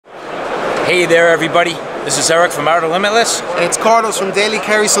Hey there everybody, this is Eric from Outer Limitless. And it's Carlos from Daily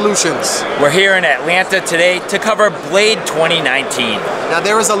Carry Solutions. We're here in Atlanta today to cover Blade 2019. Now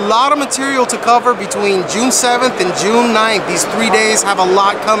there is a lot of material to cover between June 7th and June 9th. These 3 days have a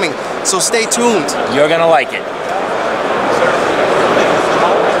lot coming, so stay tuned. You're gonna like it.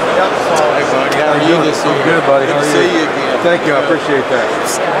 How are you this year? I'm good, buddy. Good to see you again. Thank you, I appreciate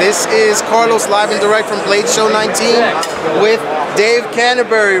that. This is Carlos live and direct from Blade Show 19 with Dave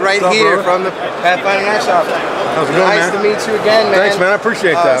Canterbury right here from the Pathfinder Knife Shop. How's it going, nice man? to meet you again, man. Thanks, man. I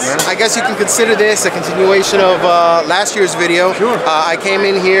appreciate that, man. I guess you can consider this a continuation of last year's video. Sure. I came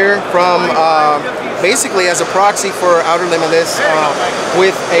in here from basically as a proxy for Outer Limitless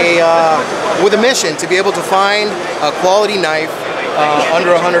with a mission to be able to find a quality knife under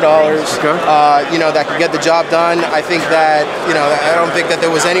 $100, okay. you know, that could get the job done. I think that, you know, I don't think that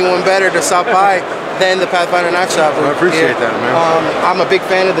there was anyone better to stop by than the Pathfinder Knife Shop. I appreciate that, man. I'm a big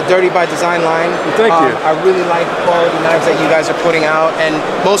fan of the Dirty by Design line. Well, thank you. I really like the quality knives that you guys are putting out, and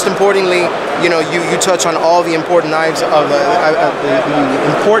most importantly, you know, you touch on all the important knives of the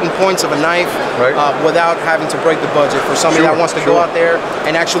important points of a knife, right. Without having to break the budget for somebody that wants to go out there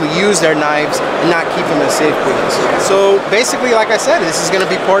and actually use their knives and not keep them as safekeepers. So basically, like I said, this is going to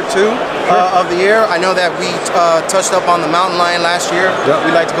be part 2 of the year. I know that we touched up on the mountain lion last year. Yep.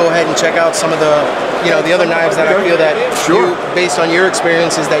 We'd like to go ahead and check out some of the, you know, the other knives that I feel that you, based on your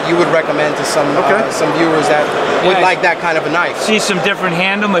experiences, that you would recommend to some viewers that would like that kind of a knife. See some different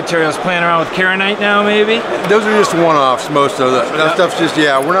handle materials. Playing around with Karaite now, maybe? Those are just one-offs, most of that. That stuff's just,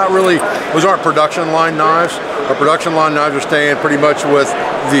 we're not really, those aren't production line knives. Our production line knives are staying pretty much with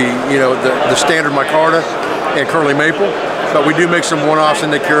the, you know, the standard micarta and curly maple. But we do make some one-offs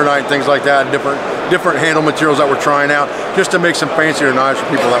into Karaite and things like that, and different handle materials that we're trying out, just to make some fancier knives for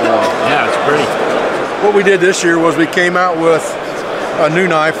people that want them. Yeah, it's pretty. What we did this year was we came out with a new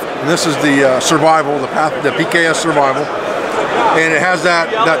knife, and this is the Survival, the PKS Survival, and it has that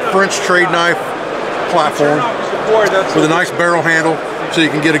French trade knife platform with a nice barrel handle, so you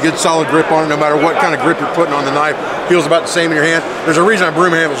can get a good solid grip on it, no matter what kind of grip you're putting on the knife. Feels about the same in your hand. There's a reason a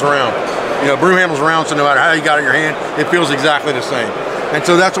broom handle's around. You know, broom handle's around, so no matter how you got it in your hand, it feels exactly the same. And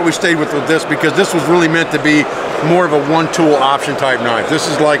so that's what we stayed with this, because this was really meant to be more of a one-tool option type knife. This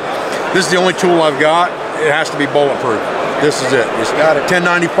is the only tool I've got. It has to be bulletproof. This is it. It's got a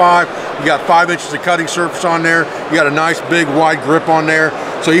 1095. You got 5 inches of cutting surface on there. You got a nice big wide grip on there.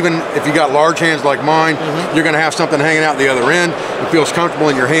 So even if you got large hands like mine, you're going to have something hanging out the other end. It feels comfortable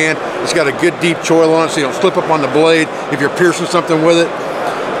in your hand. It's got a good deep choil on it, so you don't slip up on the blade if you're piercing something with it.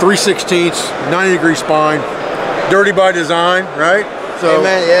 3/16, 90-degree spine, dirty by design, right? So,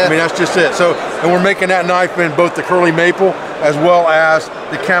 amen, yeah. I mean, that's just it. So, and we're making that knife in both the curly maple as well as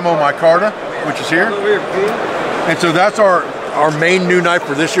the camo micarta, which is here. And so that's our main new knife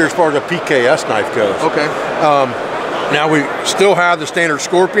for this year as far as a PKS knife goes. Okay. Now we still have the standard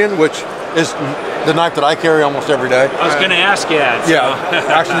Scorpion, which is the knife that I carry almost every day. I was going to ask you that. So.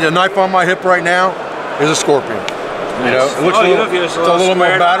 Yeah, actually the knife on my hip right now is a Scorpion. You know, it looks it's a little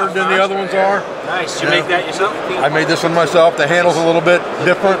more battered than the other ones are. Nice. Did you make that yourself? I made this one myself. The handle's a little bit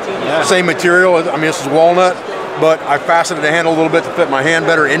different. Yeah. Same material. I mean, this is walnut, but I faceted the handle a little bit to fit my hand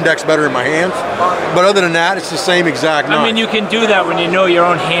better, index better in my hands. But other than that, it's the same exact knife. I mean, you can do that when you know your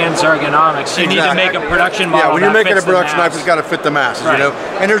own hand's ergonomics. You need to make a production model. Yeah, when you're making a production knife, it's got to fit the masses, you know.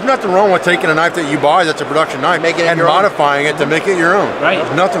 And there's nothing wrong with taking a knife that you buy that's a production knife and modifying it to make it your own. Right.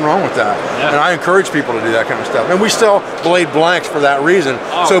 There's nothing wrong with that. Yeah. And I encourage people to do that kind of stuff. And we sell blade blanks for that reason,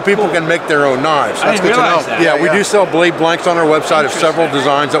 so people can make their own knives. That's good to know. Yeah, we do sell blade blanks on our website of several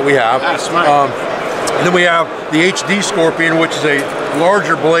designs that we have. That's smart. And then we have the HD Scorpion, which is a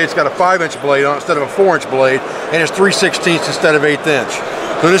larger blade. It's got a 5-inch blade on it instead of a 4-inch blade, and it's 3/16 instead of 1/8 inch.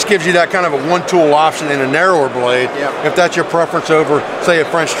 So this gives you that kind of a one-tool option in a narrower blade, if that's your preference over, say, a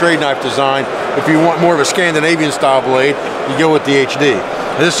French trade knife design. If you want more of a Scandinavian style blade, you go with the HD.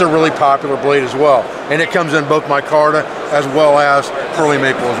 And this is a really popular blade as well, and it comes in both micarta as well as curly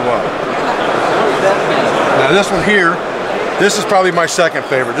maple as well. Now this one here, this is probably my second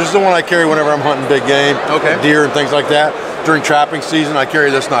favorite. This is the one I carry whenever I'm hunting big game, deer and things like that. During trapping season, I carry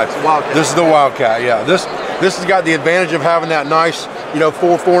this knife. Wildcat. This is the Wildcat, yeah. This has got the advantage of having that nice, you know,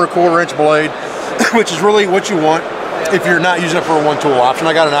 4.25 inch blade, which is really what you want if you're not using it for a one-tool option.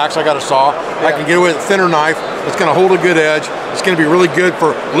 I got an axe, I got a saw. I can get away with a thinner knife. It's going to hold a good edge. It's going to be really good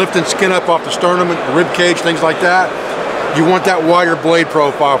for lifting skin up off the sternum, rib cage, things like that. You want that wider blade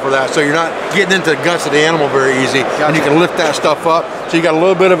profile for that, so you're not getting into the guts of the animal very easy, and you can lift that stuff up. So you got a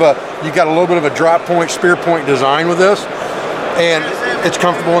little bit of a drop point, spear point design with this. and it's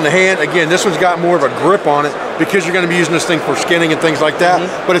comfortable in the hand. Again, this one's got more of a grip on it because you're going to be using this thing for skinning and things like that,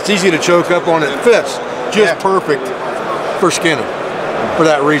 but it's easy to choke up on. It fits just perfect for skinning for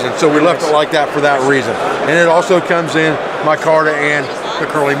that reason. So we left it like that for that reason. And it also comes in micarta and the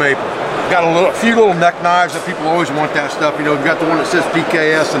curly maple. Got a few little neck knives that people always want that stuff. You know, we've got the one that says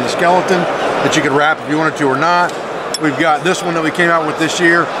PKS and the skeleton that you could wrap if you wanted to or not. We've got this one that we came out with this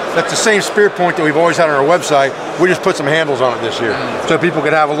year. That's the same spear point that we've always had on our website. We just put some handles on it this year. So people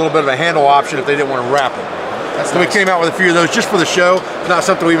could have a little bit of a handle option if they didn't want to wrap it. So we came out with a few of those just for the show. It's not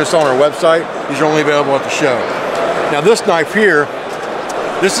something we even saw on our website. These are only available at the show. Now this knife here,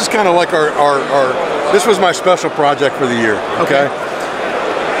 this is kind of like this was my special project for the year, okay?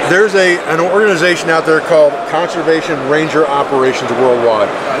 There's an organization out there called Conservation Ranger Operations Worldwide.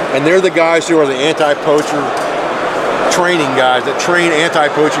 And they're the guys who are the anti-poacher training guys that train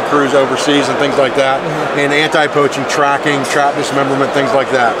anti-poaching crews overseas and things like that, and anti-poaching tracking, trap dismemberment, things like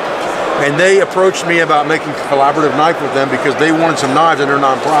that. And they approached me about making a collaborative knife with them because they wanted some knives in their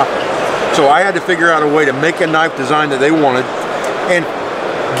nonprofit. So I had to figure out a way to make a knife design that they wanted and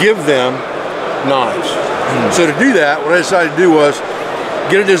give them knives. So to do that, what I decided to do was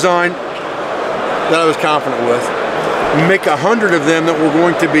get a design that I was confident with, make 100 of them that were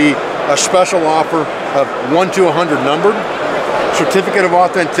going to be a special offer of 1 to 100 numbered, certificate of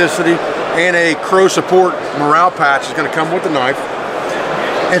authenticity, and a C.R.O.W support morale patch is going to come with the knife,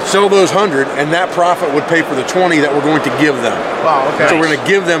 and sell those 100, and that profit would pay for the 20 that we're going to give them. Wow, okay. So we're going to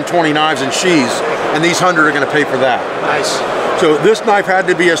give them 20 knives and sheaths, and these 100 are going to pay for that. Nice. So this knife had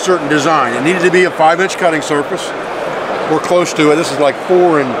to be a certain design. It needed to be a 5-inch cutting surface. We're close to it. This is like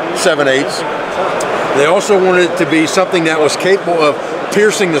 4 7/8. They also wanted it to be something that was capable of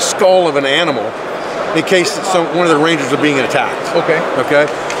piercing the skull of an animal in case one of the rangers are being attacked. Okay.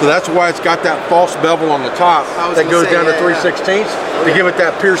 So that's why it's got that false bevel on the top that goes down to 3/16 to give it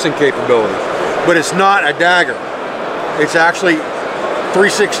that piercing capability. But it's not a dagger. It's actually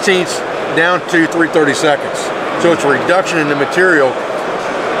 3/16 down to 3/32. So it's a reduction in the material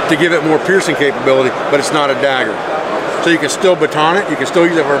to give it more piercing capability, but it's not a dagger. So you can still baton it, you can still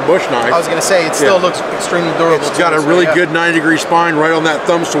use it for a bush knife. I was going to say, it still looks extremely durable. It's got a really good 90-degree spine right on that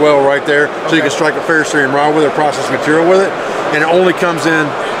thumb swell right there, so you can strike a Ferris and rod with it, process material with it, and it only comes in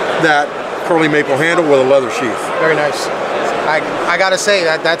that curly maple handle with a leather sheath. Very nice. I got to say,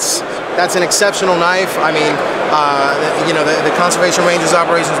 that's an exceptional knife. I mean, you know, the Conservation Rangers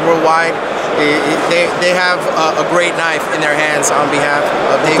Operations Worldwide, they have a great knife in their hands on behalf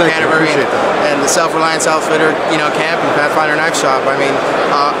of Dave Canterbury and the Self Reliance Outfitter, you know, camp and Pathfinder Knife Shop. I mean,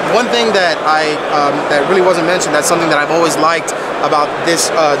 one thing that that really wasn't mentioned, that's something that I've always liked about this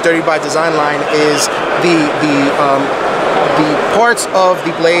Dirty by Design line is the parts of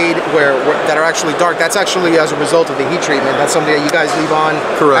the blade that are actually dark. That's actually as a result of the heat treatment. That's something that you guys leave on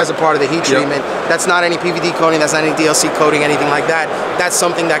as a part of the heat treatment. That's not any PVD coating, that's not any DLC coating, anything like that. That's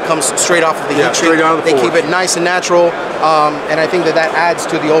something that comes straight off of the heat treatment. They keep it nice and natural, and I think that adds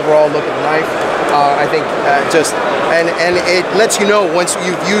to the overall look of the knife. I think and it lets you know once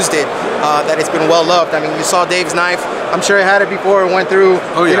you've used it that it's been well loved. I mean, you saw Dave's knife. I'm sure it had it before and went through,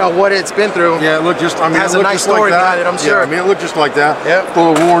 you know, what it's been through. Yeah, it looked just, I mean, it has a nice story behind it, I'm sure. Yeah, I mean, it looked just like that. Yep. A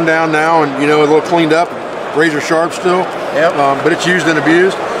little worn down now and, you know, a little cleaned up, razor sharp still. Yep. But it's used and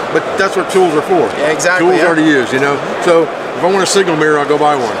abused. But that's what tools are for. Yeah, exactly. Tools are to use, you know. So if I want a signal mirror, I'll go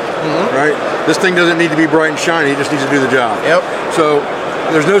buy one, right? This thing doesn't need to be bright and shiny, it just needs to do the job. Yep. So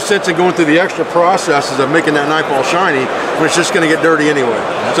there's no sense in going through the extra processes of making that knife all shiny when it's just going to get dirty anyway.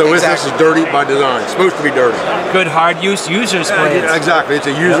 So this is dirty by design. It's supposed to be dirty. Good hard use user's blade. Exactly. It's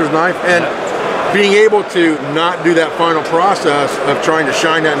a user's knife. And being able to not do that final process of trying to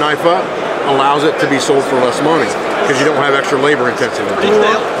shine that knife up allows it to be sold for less money because you don't have extra labor intensity.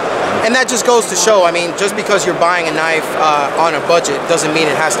 And that just goes to show, I mean, just because you're buying a knife on a budget doesn't mean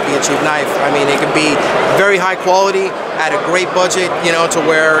it has to be a cheap knife. I mean, it can be very high quality at a great budget, you know, to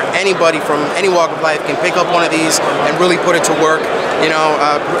where anybody from any walk of life can pick up one of these and really put it to work, you know,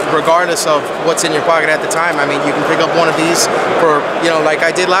 regardless of what's in your pocket at the time. I mean, you can pick up one of these for, you know, like I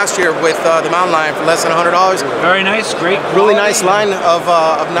did last year with the Mountain Lion for less than $100. Very nice, great quality. Really nice line of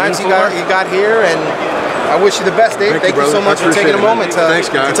knives you got here, and I wish you the best, Dave. Thank you so much for taking a moment to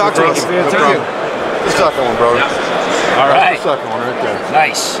talk to us. No problem. The second one, brother. All right. The second one right there.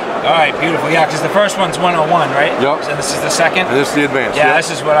 Nice. All right, beautiful. Yeah, because the first one's 101, right? Yep. So this is the second? And this is the advanced. Yeah, this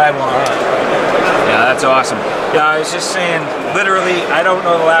is what I want. Yeah, that's awesome. Yeah, I was just saying, literally, I don't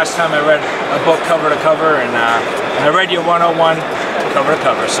know the last time I read a book cover to cover, and I read your 101 cover to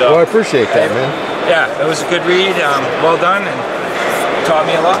cover. So. Well, I appreciate that, man. Yeah, it was a good read. Well done, and taught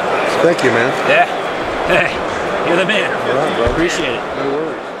me a lot. Thank you, man. Yeah. Hey. You're the man. All right, bro. Appreciate it. No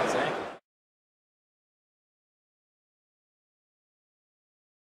worries.